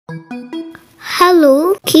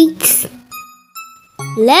Hello, kids.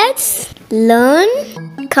 Let's learn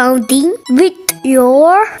counting with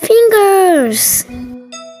your fingers.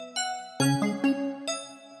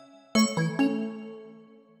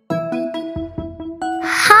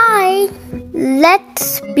 Hi,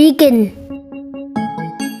 let's begin.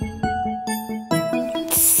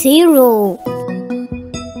 0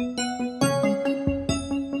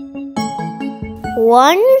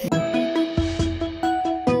 1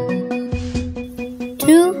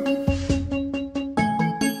 2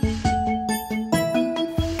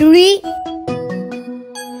 3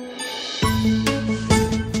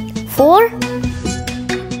 4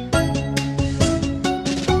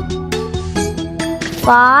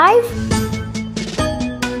 5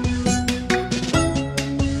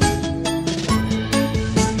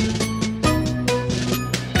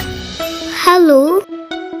 Hello.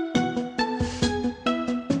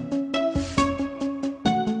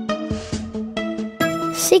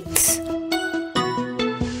 6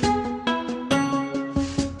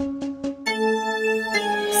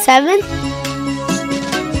 7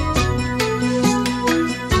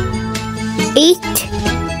 8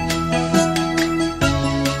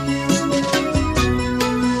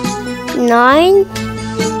 9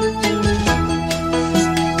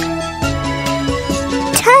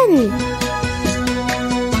 10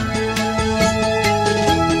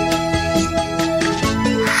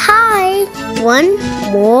 Hi, one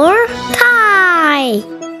more time.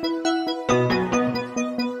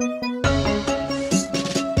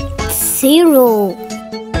 0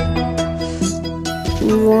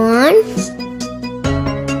 1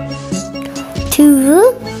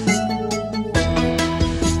 2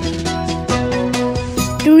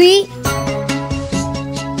 3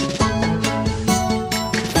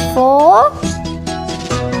 4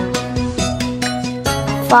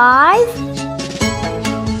 5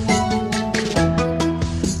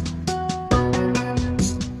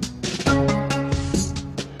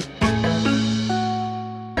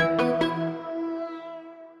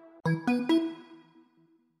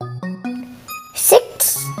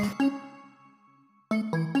 6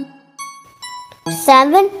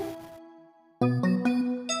 7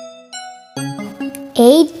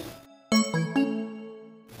 8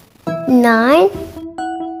 9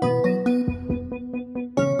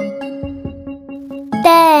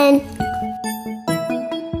 10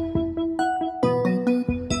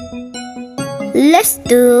 Let's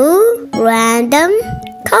do random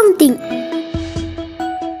counting.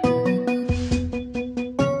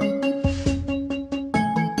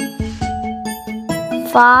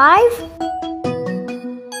 5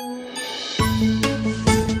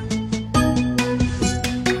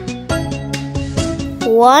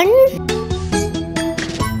 1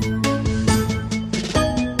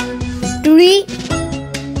 3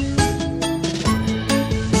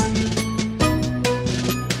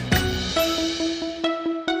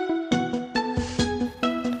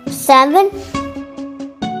 7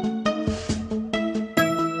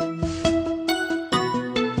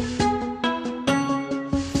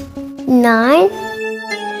 9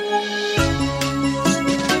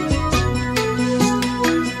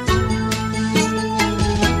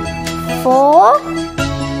 4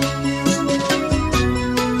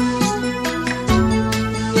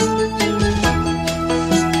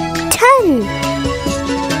 10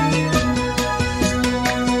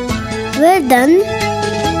 Well done.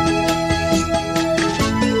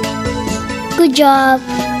 Good job.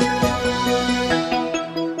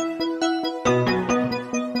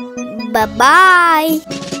 Bye-bye.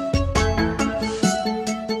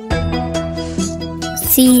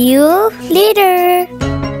 See you later.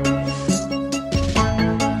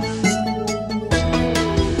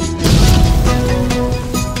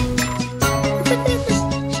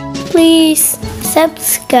 Please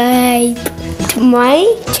subscribe to my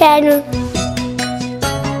channel.